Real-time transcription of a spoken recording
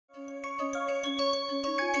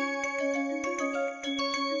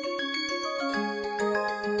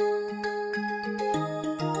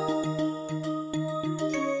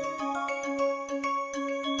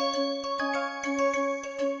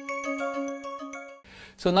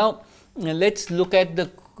So, now let us look at the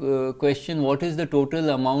question, what is the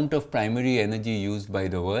total amount of primary energy used by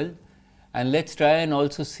the world, and let us try and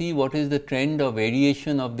also see what is the trend or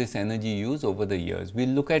variation of this energy use over the years. We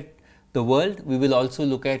will look at the world, we will also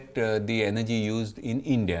look at the energy used in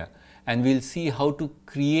India, and we will see how to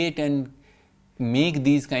create and make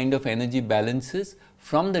these kind of energy balances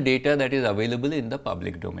from the data that is available in the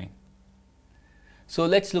public domain. So,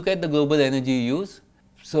 let us look at the global energy use.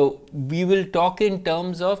 So, we will talk in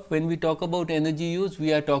terms of, when we talk about energy use,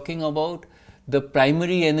 we are talking about the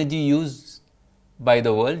primary energy used by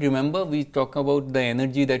the world. Remember, we talk about the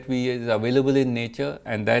energy that is available in nature,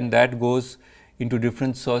 and then that goes into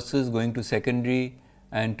different sources, going to secondary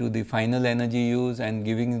and to the final energy use and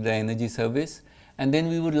giving the energy service. And then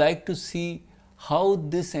we would like to see how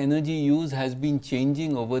this energy use has been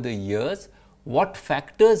changing over the years, what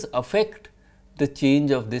factors affect the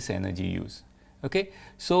change of this energy use. Okay.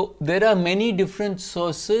 So, there are many different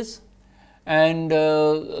sources, and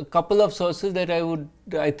a couple of sources that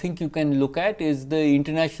I think you can look at is the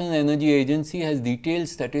International Energy Agency has detailed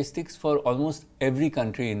statistics for almost every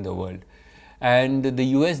country in the world, and the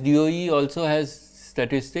US DOE also has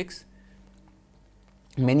statistics.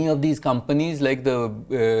 Many of these companies like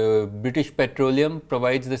the British Petroleum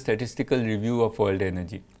provides the statistical review of world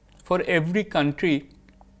energy. For every country,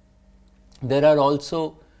 there are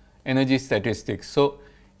also energy statistics. So,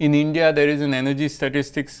 in India there is an energy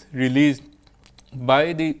statistics released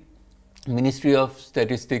by the Ministry of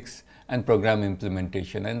Statistics and Program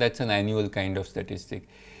Implementation, and that is an annual kind of statistic.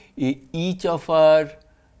 Each of our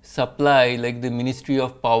supply, like the Ministry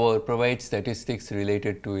of Power, provides statistics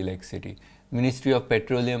related to electricity, Ministry of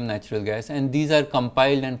Petroleum, Natural Gas, and these are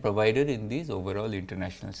compiled and provided in these overall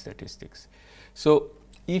international statistics. So,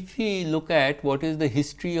 if we look at what is the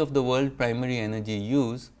history of the world primary energy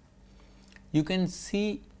use, you can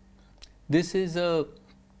see this is a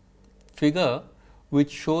figure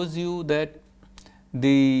which shows you that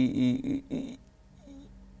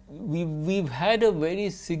we've had a very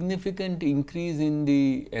significant increase in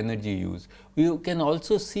the energy use. We can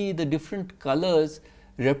also see the different colors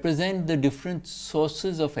represent the different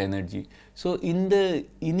sources of energy. So, in the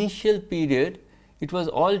initial period, it was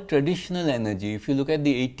all traditional energy. If you look at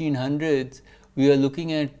the 1800s, we are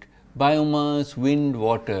looking at biomass, wind,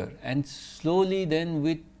 water, and slowly then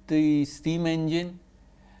with the steam engine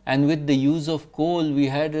and with the use of coal, we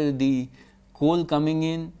had the coal coming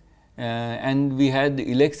in, and we had the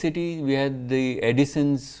electricity, we had the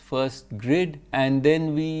Edison's first grid, and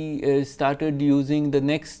then we started using the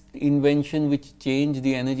next invention which changed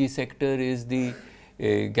the energy sector is the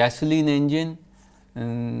gasoline engine,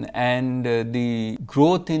 and the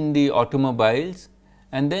growth in the automobiles.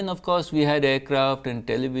 And then of course, we had aircraft and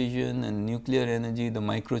television and nuclear energy, the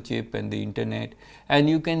microchip and the internet, and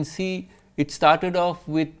you can see it started off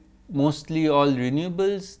with mostly all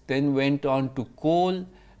renewables, then went on to coal,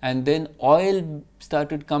 and then oil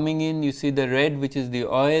started coming in. You see the red, which is the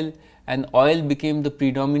oil, and oil became the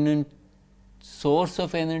predominant source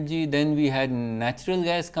of energy. Then we had natural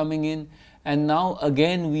gas coming in, and now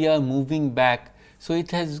again we are moving back. So,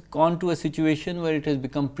 it has gone to a situation where it has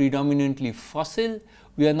become predominantly fossil.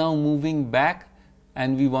 We are now moving back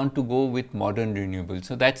and we want to go with modern renewables.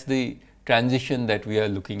 So, that is the transition that we are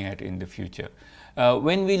looking at in the future.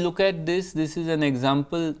 When we look at this is an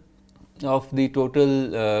example of the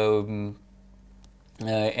total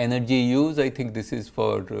energy use. I think this is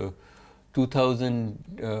for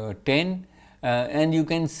 2010. And you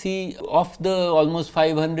can see of the almost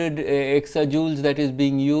 500 exajoules that is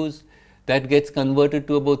being used, that gets converted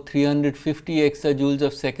to about 350 exajoules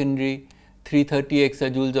of secondary, 330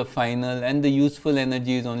 exajoules of final, and the useful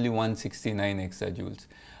energy is only 169 exajoules.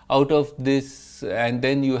 Out of this, and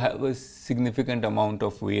then you have a significant amount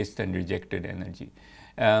of waste and rejected energy.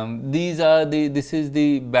 This is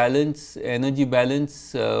the balance, energy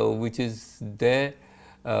balance which is there,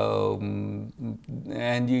 and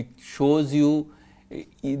it shows you,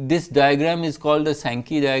 this diagram is called a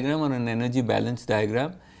Sankey diagram or an energy balance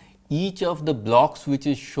diagram. Each of the blocks which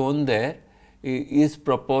is shown there is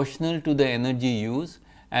proportional to the energy use,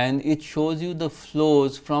 and it shows you the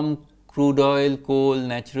flows from crude oil, coal,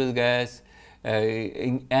 natural gas,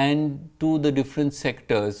 and to the different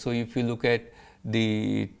sectors. So, if you look at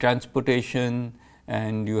the transportation,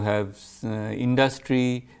 and you have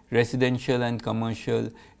industry, residential and commercial,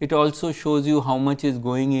 it also shows you how much is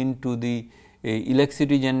going into the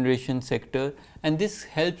electricity generation sector, and this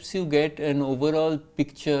helps you get an overall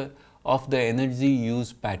picture of the energy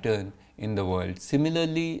use pattern in the world.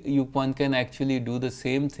 Similarly, one can actually do the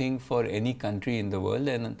same thing for any country in the world,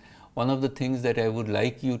 and one of the things that I would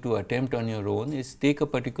like you to attempt on your own is take a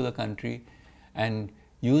particular country and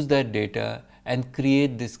use that data and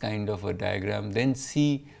create this kind of a diagram, then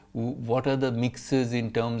see what are the mixes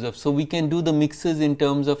in terms of, so we can do the mixes in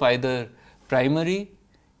terms of either primary,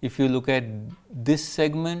 if you look at this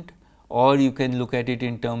segment, or you can look at it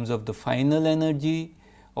in terms of the final energy,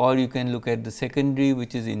 or you can look at the secondary,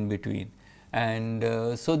 which is in between.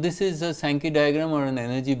 And so this is a Sankey diagram or an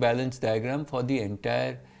energy balance diagram for the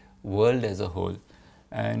entire world as a whole.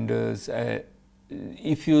 And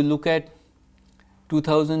if you look at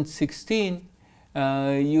 2016,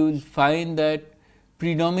 you will find that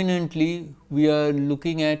predominantly we are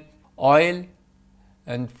looking at oil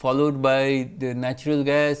and followed by the natural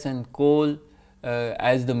gas and coal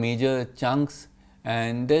as the major chunks,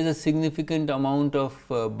 and there is a significant amount of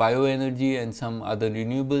bioenergy and some other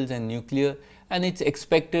renewables and nuclear, and it is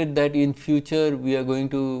expected that in future we are going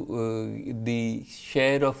to the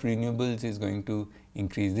share of renewables is going to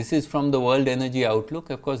increase. This is from the World Energy Outlook.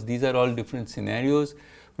 Of course, these are all different scenarios.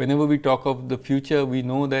 Whenever we talk of the future, we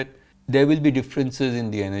know that there will be differences in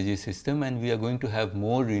the energy system and we are going to have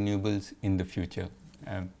more renewables in the future.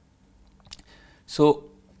 So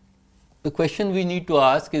the question we need to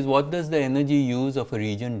ask is, what does the energy use of a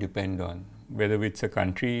region depend on? Whether it's a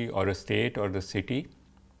country or a state or the city,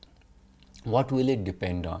 what will it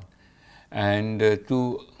depend on? And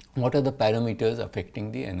what are the parameters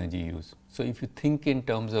affecting the energy use? So if you think in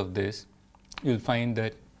terms of this, you will find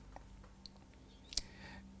that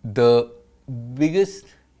the biggest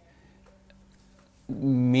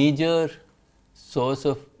major source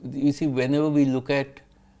of, you see, whenever we look at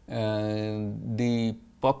the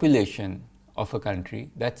population of a country,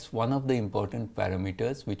 that is one of the important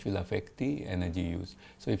parameters which will affect the energy use.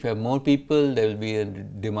 So if you have more people, there will be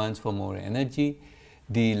demands for more energy.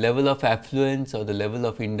 The level of affluence or the level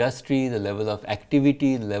of industry, the level of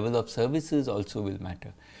activity, the level of services also will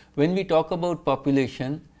matter. When we talk about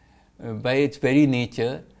population, by its very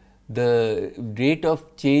nature, the rate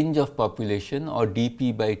of change of population or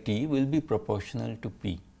dP by T will be proportional to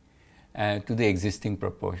P, to the existing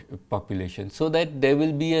population. So that there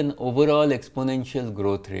will be an overall exponential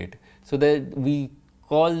growth rate. So that we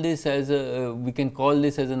call this as a, we can call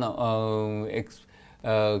this as an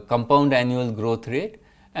compound annual growth rate,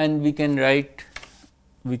 and we can write,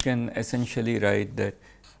 we can essentially write that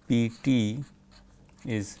Pt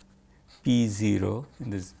is P0 in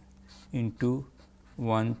this into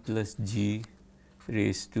 1 plus g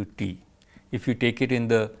raised to t. If you take it in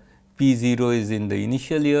the P0 is in the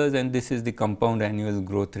initial years and this is the compound annual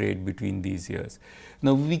growth rate between these years.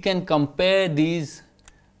 Now, we can compare these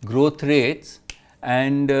growth rates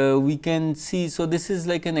and we can see, so this is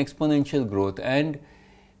like an exponential growth, and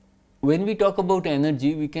when we talk about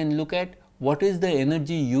energy, we can look at what is the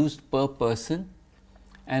energy used per person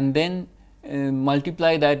and then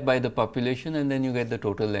multiply that by the population, and then you get the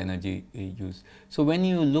total energy used. So, when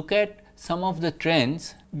you look at some of the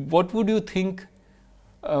trends, what would you think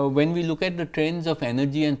when we look at the trends of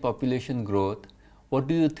energy and population growth? What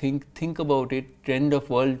do you think? Think about it. Trend of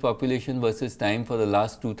world population versus time for the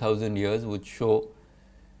last 2000 years would show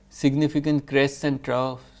significant crests and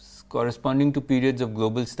troughs corresponding to periods of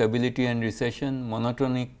global stability and recession,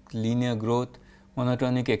 monotonic linear growth,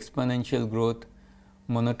 monotonic exponential growth,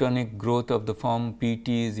 monotonic growth of the form Pt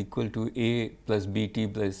is equal to A plus Bt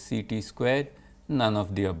plus Ct squared, none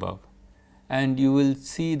of the above. And you will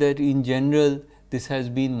see that in general this has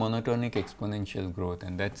been monotonic exponential growth,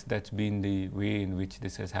 and that's been the way in which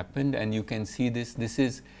this has happened. And you can see this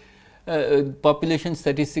is population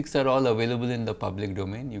statistics are all available in the public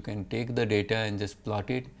domain. You can take the data and just plot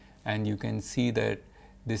it, and you can see that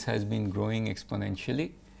this has been growing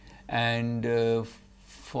exponentially. And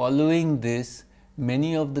following this,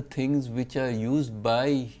 many of the things which are used by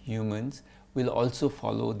humans will also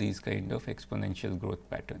follow these kind of exponential growth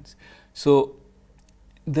patterns. So,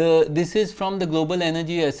 this is from the global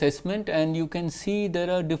energy assessment, and you can see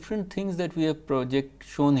there are different things that we have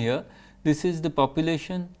shown here. This is the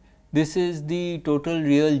population, this is the total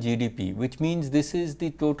real GDP, which means this is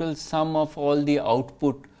the total sum of all the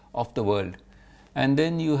output of the world. And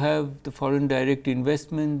then you have the foreign direct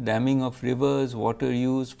investment, damming of rivers, water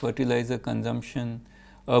use, fertilizer consumption,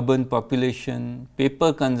 urban population,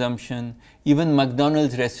 paper consumption, even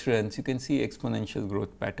McDonald's restaurants, you can see exponential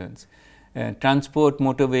growth patterns. Transport,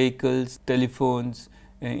 motor vehicles, telephones,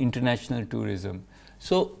 international tourism.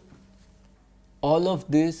 So, all of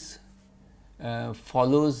this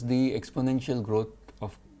follows the exponential growth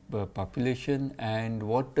of population. And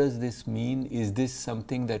what does this mean? Is this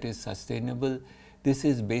something that is sustainable? This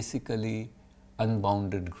is basically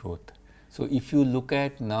unbounded growth. So, if you look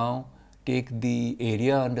at now, take the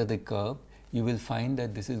area under the curve, you will find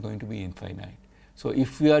that this is going to be infinite. So,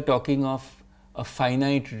 if we are talking of a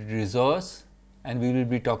finite resource, and we will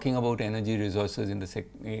be talking about energy resources in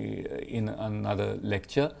in another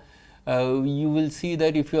lecture. You will see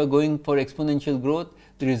that if you are going for exponential growth,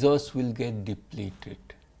 the resource will get depleted.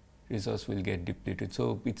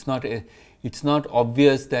 So it's not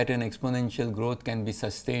obvious that an exponential growth can be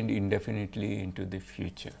sustained indefinitely into the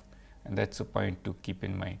future, and that's a point to keep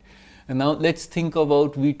in mind. And now let's think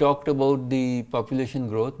about, we talked about the population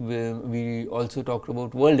growth, we also talked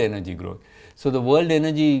about world energy growth. So the world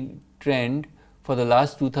energy trend for the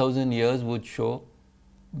last 2000 years would show,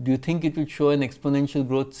 do you think it would show an exponential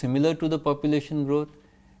growth similar to the population growth?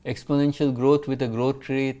 Exponential growth with a growth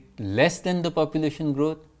rate less than the population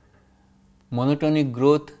growth? Monotonic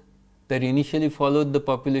growth that initially followed the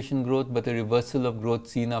population growth, but a reversal of growth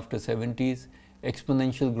seen after 70s?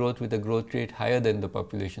 Exponential growth with a growth rate higher than the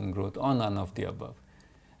population growth, or none of the above?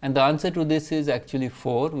 And the answer to this is actually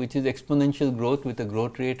 4, which is exponential growth with a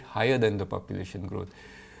growth rate higher than the population growth.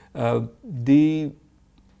 The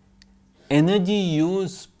energy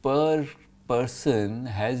use per person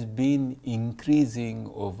has been increasing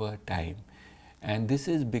over time, and this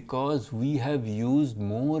is because we have used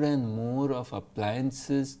more and more of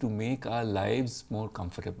appliances to make our lives more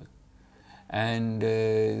comfortable.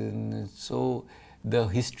 And so the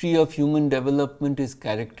history of human development is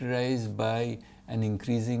characterized by an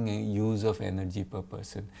increasing use of energy per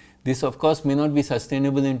person. This of course may not be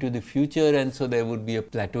sustainable into the future, and so there would be a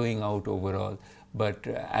plateauing out overall, but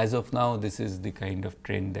as of now this is the kind of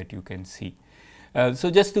trend that you can see.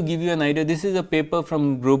 So just to give you an idea, this is a paper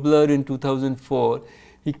from Grobler in 2004.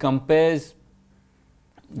 He compares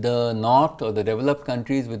the north or the developed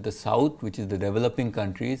countries with the south, which is the developing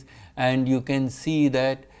countries, and you can see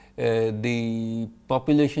that the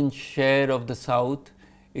population share of the south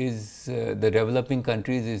is the developing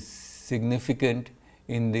countries is significant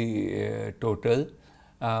in the total,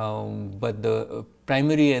 but the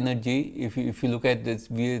primary energy, if you look at this,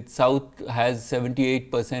 south has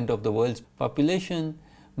 78% of the world's population,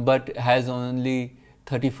 but has only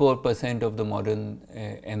 34% of the modern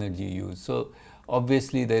energy use. So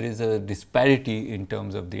obviously there is a disparity in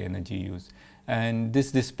terms of the energy use, and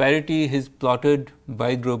this disparity is plotted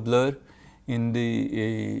by Grobler in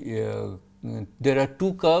the there are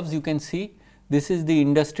two curves you can see. This is the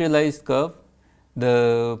industrialized curve,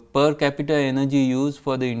 the per capita energy use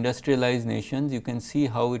for the industrialized nations. You can see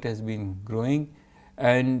how it has been growing,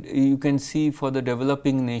 and you can see for the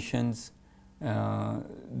developing nations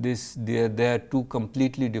there are two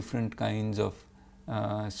completely different kinds of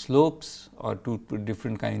slopes, or two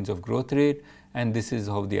different kinds of growth rate, and this is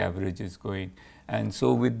how the average is going. And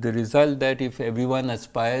so with the result that if everyone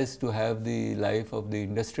aspires to have the life of the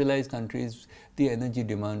industrialized countries, the energy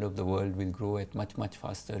demand of the world will grow at much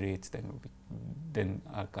faster rates than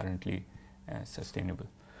are currently sustainable.